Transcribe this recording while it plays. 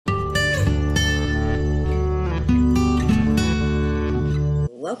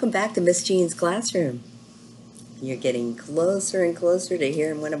Welcome back to Miss Jean's classroom. You're getting closer and closer to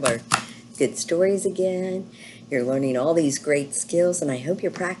hearing one of our good stories again. You're learning all these great skills, and I hope you're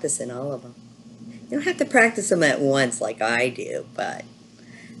practicing all of them. You don't have to practice them at once like I do, but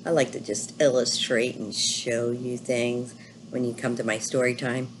I like to just illustrate and show you things when you come to my story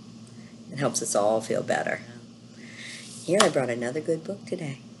time. It helps us all feel better. Here I brought another good book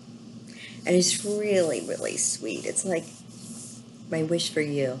today, and it's really, really sweet. It's like my wish for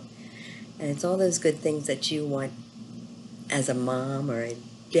you. And it's all those good things that you want as a mom or a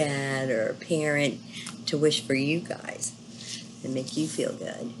dad or a parent to wish for you guys and make you feel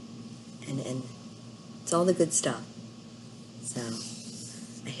good. And it's all the good stuff. So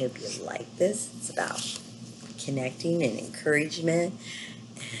I hope you like this. It's about connecting and encouragement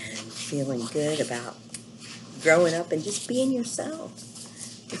and feeling good about growing up and just being yourself.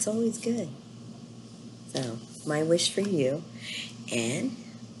 It's always good. So my wish for you. And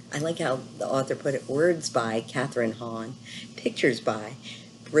I like how the author put it, words by Katherine Hahn, pictures by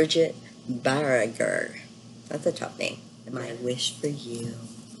Bridget Barriger. That's a tough name. My wish for you.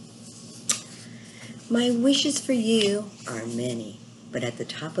 My wishes for you are many, but at the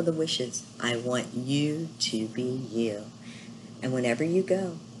top of the wishes, I want you to be you. And whenever you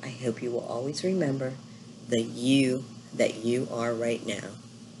go, I hope you will always remember the you that you are right now.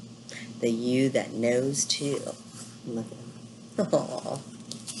 The you that knows to. Look at them. Aww.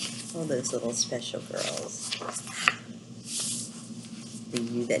 All those little special girls. The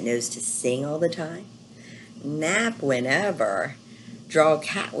you that knows to sing all the time, nap whenever, draw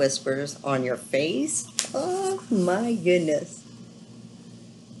cat whispers on your face. Oh my goodness.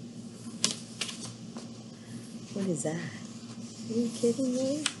 What is that? Are you kidding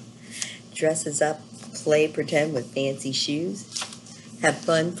me? Dresses up, play pretend with fancy shoes, have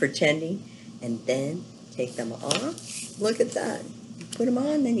fun pretending, and then take them off. Look at that. You put them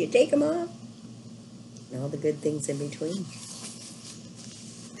on, then you take them off. And all the good things in between.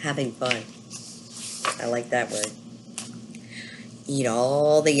 Having fun. I like that word. Eat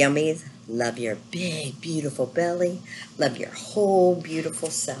all the yummies. Love your big, beautiful belly. Love your whole beautiful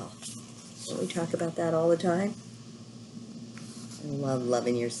self. Don't we talk about that all the time? I love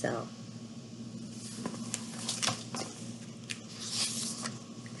loving yourself.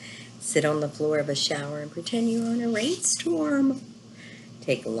 Sit on the floor of a shower and pretend you're on a rainstorm.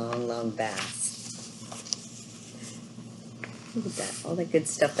 Take long, long baths. Look at that. All that good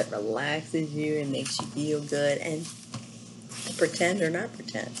stuff that relaxes you and makes you feel good. And pretend or not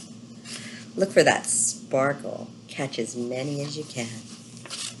pretend. Look for that sparkle. Catch as many as you can.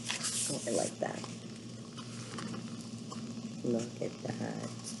 Oh, I like that. Look at that.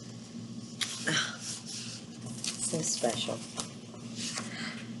 Oh, so special.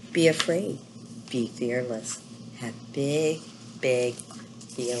 Be afraid. Be fearless. Have big, big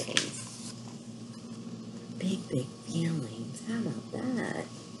feelings. Big, big feelings. How about that?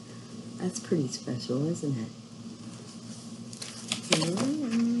 That's pretty special, isn't it?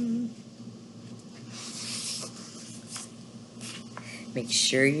 Make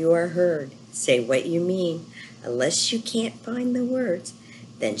sure you are heard. Say what you mean. Unless you can't find the words,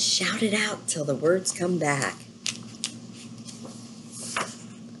 then shout it out till the words come back.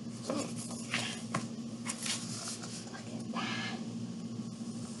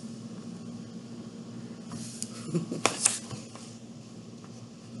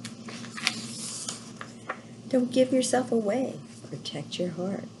 Don't give yourself away. Protect your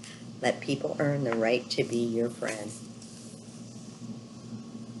heart. Let people earn the right to be your friend.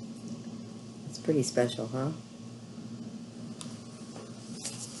 It's pretty special, huh?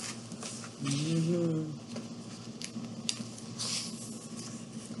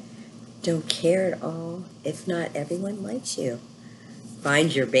 Don't care at all if not everyone likes you.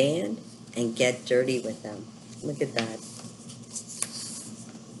 Find your band and get dirty with them. Look at that.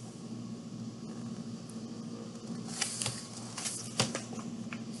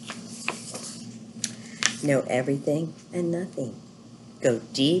 Know everything and nothing. Go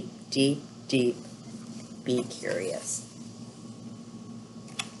deep, deep, deep. Be curious.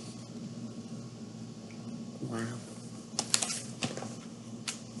 Wow.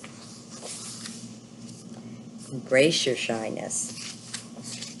 Embrace your shyness.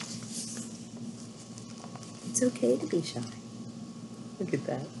 It's okay to be shy. Look at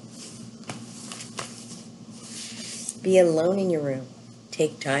that. Be alone in your room.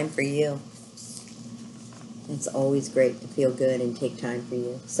 Take time for you. It's always great to feel good and take time for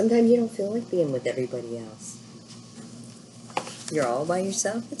you. Sometimes you don't feel like being with everybody else. You're all by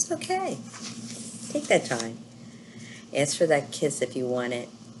yourself. It's okay. Take that time. Ask for that kiss if you want it.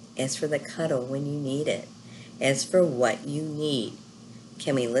 Ask for the cuddle when you need it. Ask for what you need.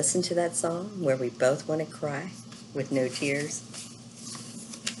 Can we listen to that song where we both want to cry with no tears?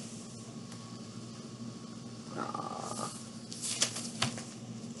 Aww.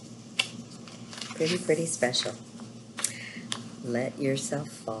 Pretty, pretty special. Let yourself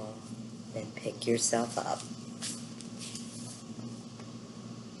fall, then pick yourself up.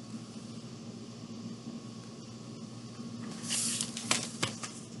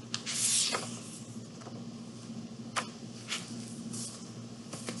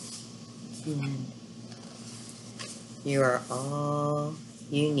 And you are all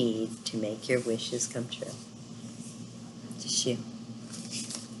you need to make your wishes come true. Just you.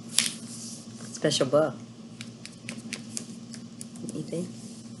 Special book. You think?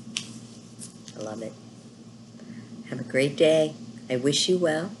 I love it. Have a great day. I wish you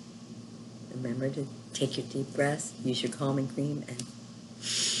well. Remember to take your deep breaths, use your calming cream, and